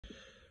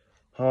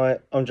Hi,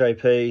 I'm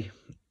JP.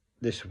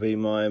 This will be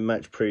my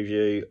match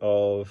preview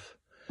of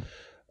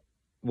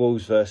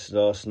Wolves versus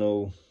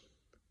Arsenal.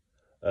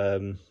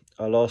 Our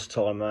last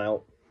time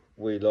out,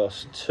 we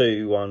lost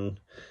 2-1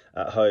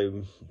 at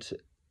home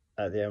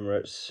at the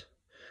Emirates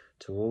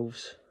to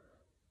Wolves.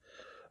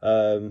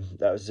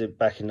 That was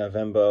back in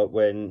November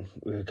when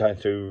we were going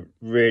through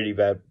a really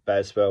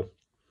bad spell.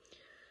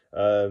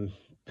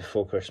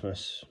 Before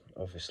Christmas,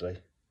 obviously.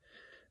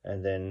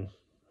 And then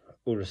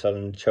all of a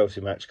sudden, the Chelsea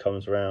match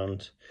comes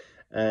around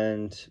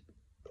and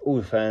all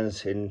the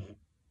fans in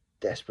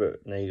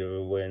desperate need of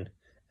a win,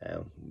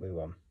 and we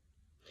won.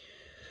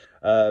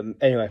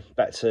 Anyway,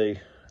 back to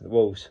the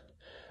Wolves.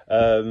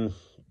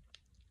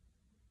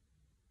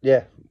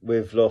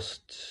 We've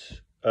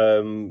lost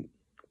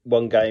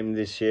one game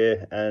this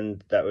year,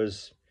 and that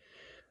was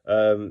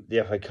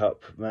the FA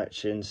Cup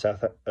match in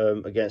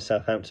against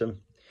Southampton.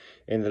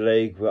 In the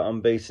league, we're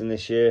unbeaten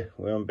this year.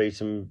 We're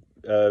unbeaten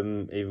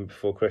even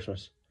before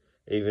Christmas,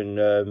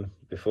 even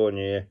before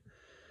New Year,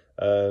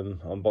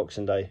 on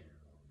Boxing Day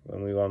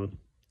when we won.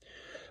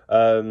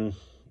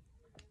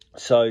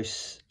 So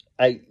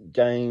 8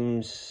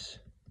 games,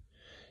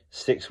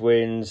 6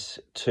 wins,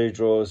 2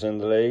 draws in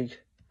the league.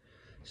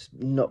 It's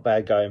not a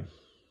bad game.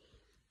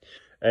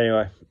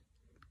 Anyway,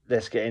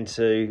 let's get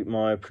into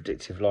my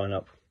predictive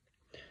lineup.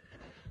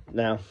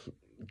 Now,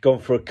 gone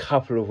for a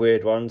couple of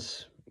weird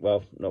ones.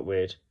 Well, not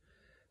weird.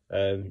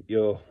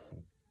 You'll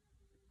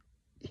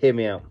hear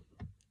me out.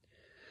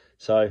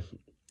 So,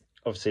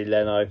 obviously,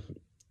 Leno.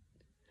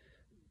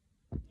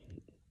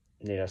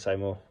 Need I say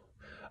more?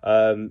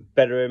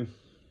 Bellerin,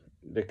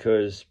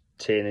 because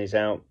Tierney's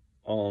out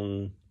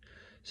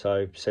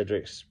so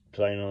Cedric's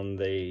playing on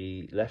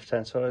the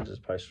left-hand side as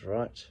opposed to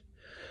right.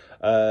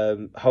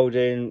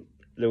 Holding,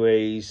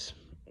 Louise,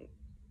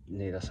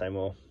 need I say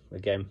more?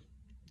 Again,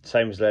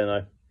 same as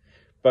Leno.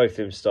 Both of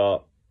them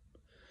start.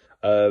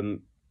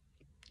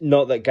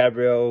 Not that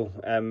Gabriel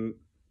and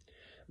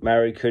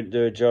Mari couldn't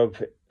do a job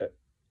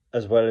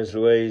as well as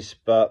Louise,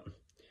 but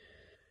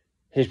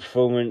his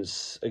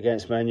performance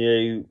against Man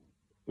U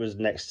was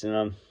next to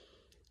none.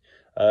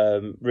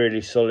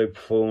 Really solid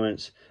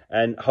performance,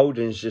 and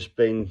Holding's just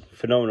been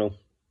phenomenal.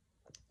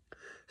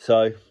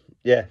 So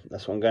yeah,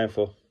 that's what I'm going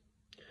for.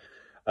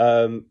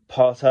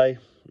 Partey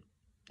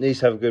needs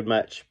to have a good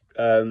match.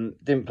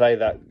 Didn't play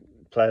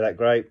that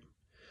great,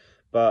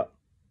 but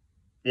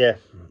yeah,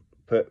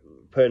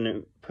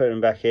 putting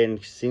him back in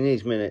because he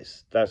needs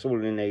minutes. That's all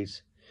he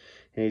needs.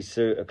 He needs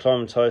to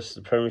acclimatise to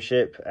the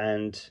Premiership,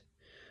 and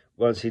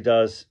once he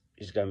does,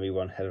 he's going to be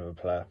one hell of a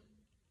player.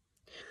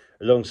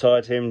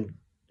 Alongside him,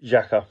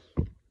 Xhaka,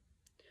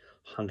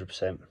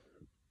 100%.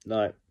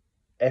 Like,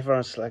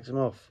 everyone slags him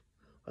off.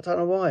 I don't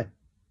know why.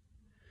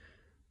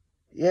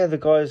 Yeah, the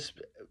guy's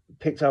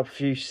picked up a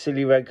few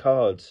silly red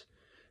cards.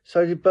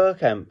 So did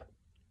Bergkamp.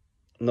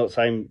 I'm not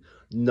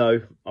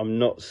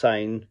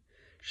saying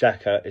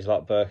Xhaka is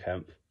like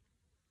Bergkamp.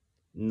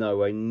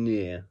 Nowhere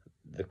near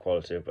the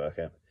quality of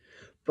Bergkamp.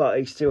 But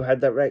he still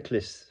had that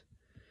recklessness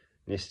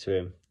to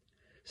him.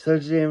 So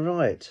did Ian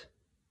Wright.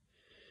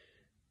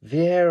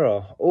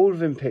 Vieira, all of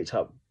them picked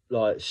up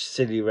like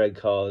silly red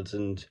cards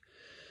and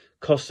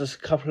cost us a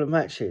couple of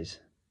matches.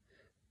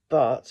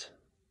 But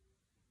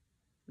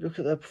look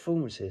at their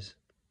performances.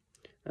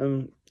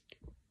 I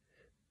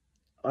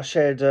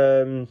shared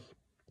a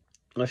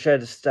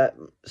stat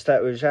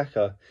with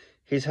Xhaka.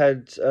 He's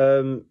had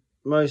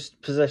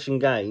most possession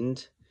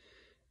gained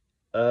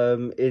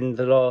in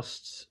the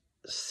last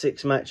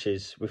 6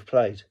 matches we've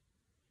played.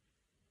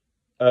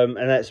 And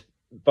that's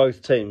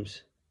both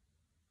teams.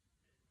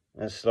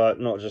 That's like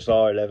not just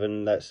our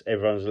 11, that's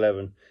everyone's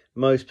 11.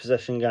 Most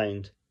possession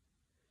gained.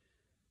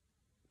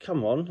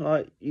 Come on,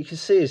 like you can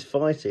see he's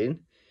fighting.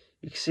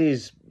 You can see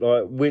he's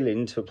like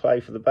willing to play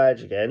for the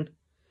badge again.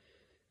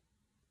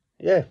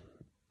 Yeah,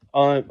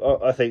 I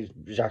think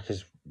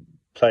Xhaka's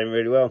playing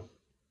really well.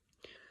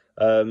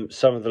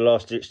 Some of the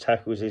last ditch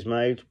tackles he's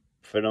made,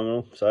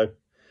 phenomenal. So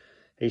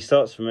he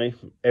starts for me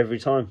every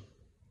time.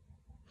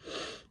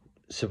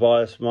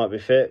 Ceballos might be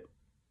fit.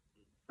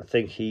 I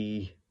think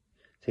he's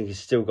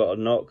still got a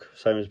knock,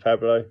 same as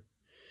Pablo.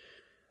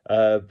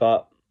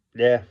 But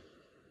yeah,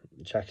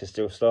 Xhaka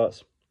still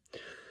starts.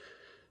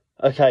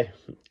 Okay,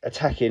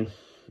 attacking.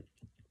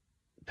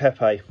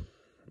 Pepe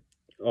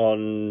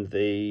on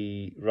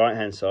the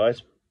right-hand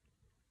side.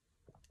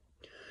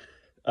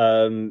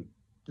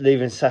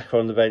 Leaving Saka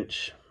on the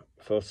bench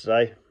for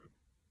today.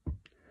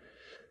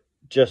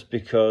 Just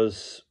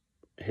because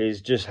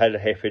he's just had a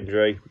hip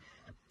injury.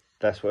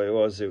 That's what it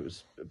was. It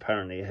was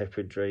apparently a hip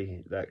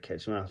injury that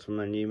kept him out from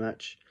the new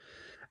match.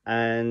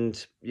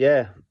 And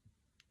yeah,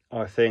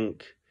 I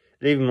think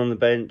leave him on the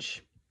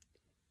bench.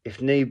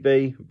 If need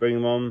be, bring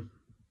him on.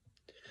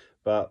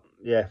 But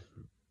yeah,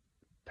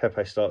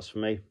 Pepe starts for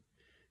me.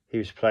 He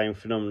was playing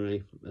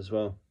phenomenally as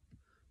well.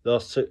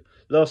 Last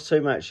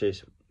two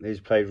matches, he's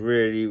played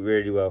really,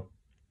 really well.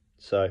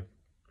 So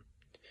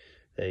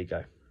there you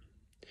go.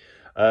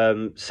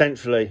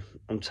 Centrally,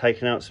 I'm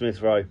taking out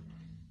Smith Rowe.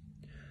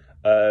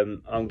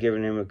 I'm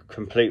giving him a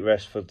complete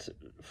rest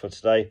for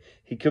today.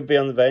 He could be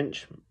on the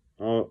bench.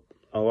 I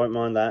won't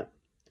mind that.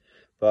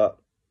 But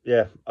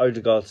yeah,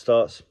 Odegaard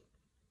starts,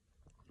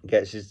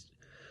 gets his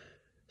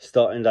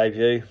starting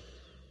debut,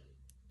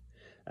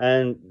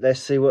 and let's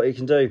see what he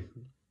can do.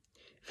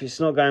 If it's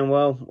not going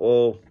well,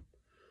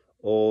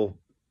 or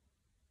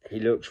he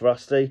looks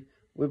rusty,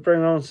 we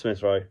bring on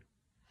Smith Rowe.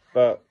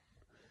 But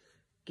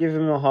give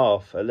him a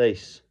half at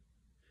least.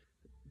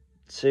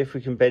 See if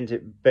we can bed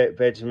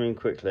him in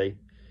quickly,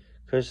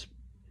 because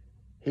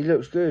he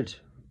looks good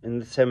in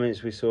the 10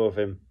 minutes we saw of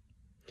him.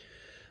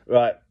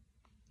 Right.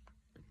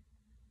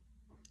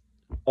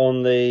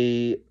 On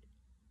the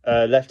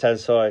left-hand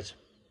side,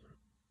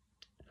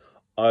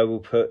 I will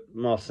put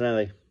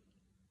Martinelli.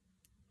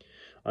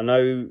 I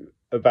know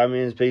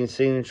Aubameyang's been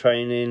seen in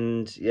training,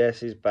 and yes,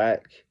 he's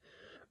back,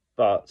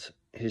 but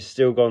he's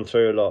still gone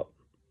through a lot.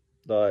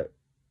 Like,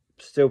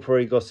 still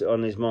probably got it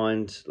on his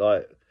mind,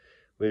 like,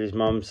 with his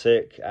mum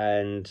sick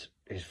and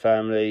his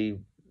family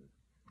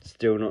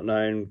still not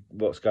knowing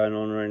what's going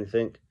on or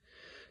anything.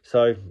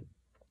 So,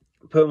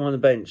 put him on the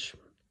bench.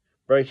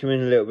 Break him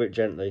in a little bit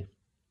gently.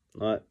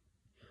 Like,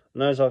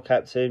 knows our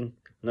captain,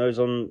 knows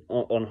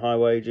on high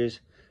wages,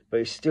 but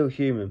he's still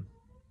human.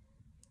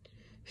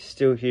 He's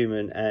still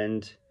human,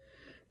 and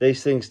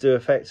these things do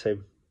affect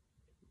him.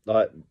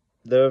 Like,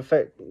 they'd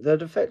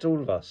affect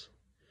all of us.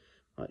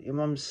 Like, your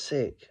mum's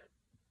sick.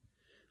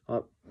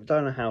 I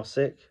don't know how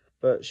sick,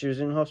 but she was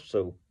in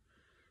hospital.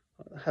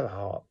 Have a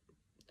heart.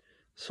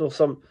 Saw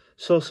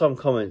some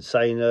comments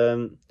saying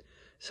that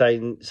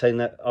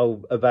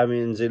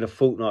Aubameyang's in a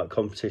fortnight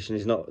competition.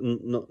 He's not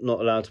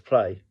allowed to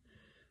play.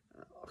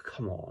 Oh,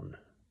 come on,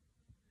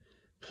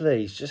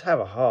 please just have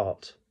a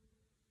heart.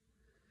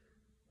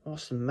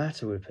 What's the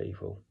matter with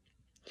people?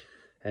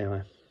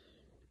 Anyway,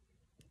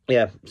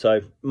 yeah.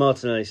 So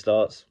Martinelli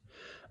starts.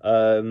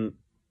 There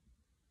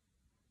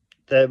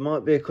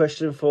might be a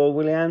question for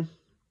Willian.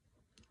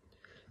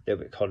 A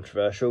little bit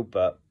controversial,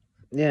 but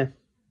yeah,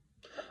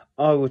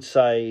 I would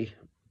say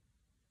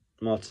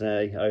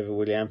Martinelli over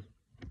Willian.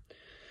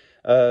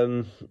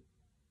 I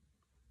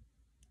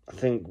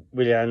think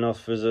Willian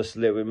offers us a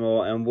little bit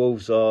more, and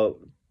Wolves are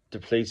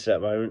depleted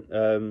at the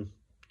moment.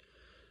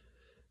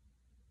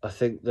 I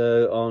think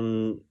they're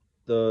on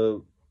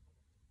the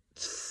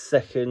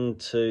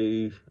second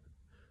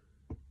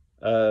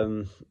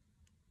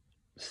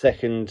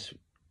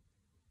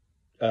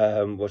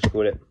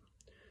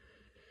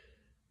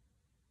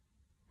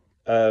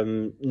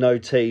no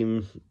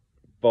team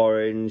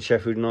barring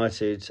Sheffield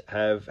United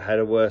have had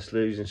a worse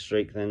losing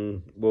streak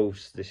than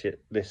Wolves this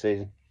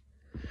season.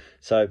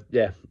 So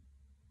yeah,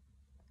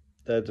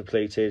 they're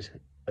depleted.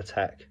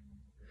 Attack,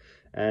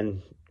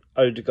 and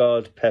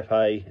Odegaard,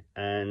 Pepe,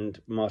 and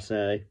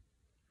Martinelli,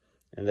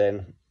 and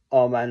then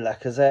our man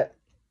Lacazette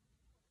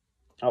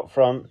up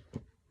front.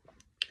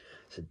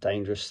 It's a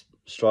dangerous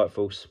strike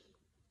force.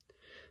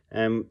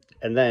 And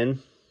then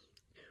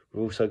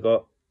we've also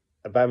got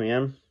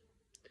Aubameyang,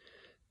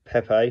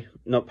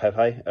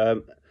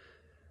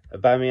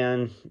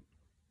 Aubameyang,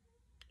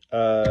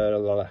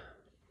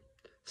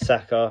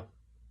 Saka,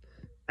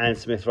 and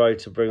Smith Rowe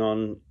to bring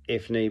on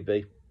if need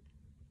be.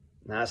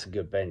 Now, that's a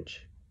good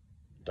bench.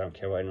 Don't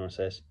care what anyone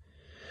says.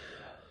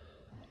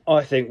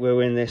 I think we'll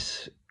win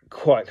this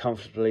quite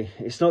comfortably.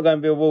 It's not going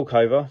to be a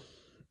walkover,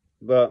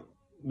 but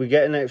we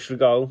get an extra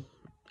goal,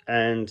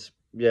 and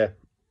yeah,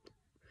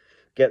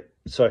 get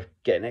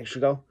an extra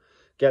goal,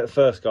 get the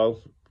first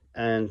goal,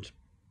 and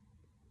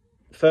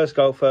first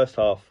goal, first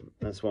half.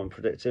 That's what I'm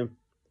predicting.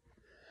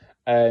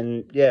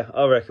 And yeah,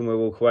 I reckon we'll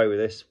walk away with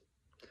this.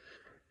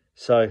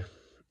 So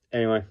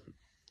anyway,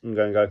 I'm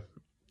going to go.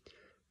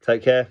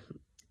 Take care.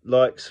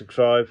 Like,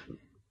 subscribe,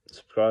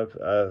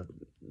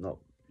 not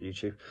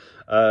YouTube.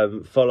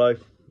 Follow,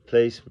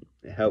 please.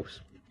 It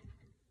helps.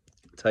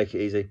 Take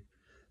it easy.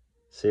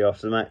 See you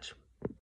after the match.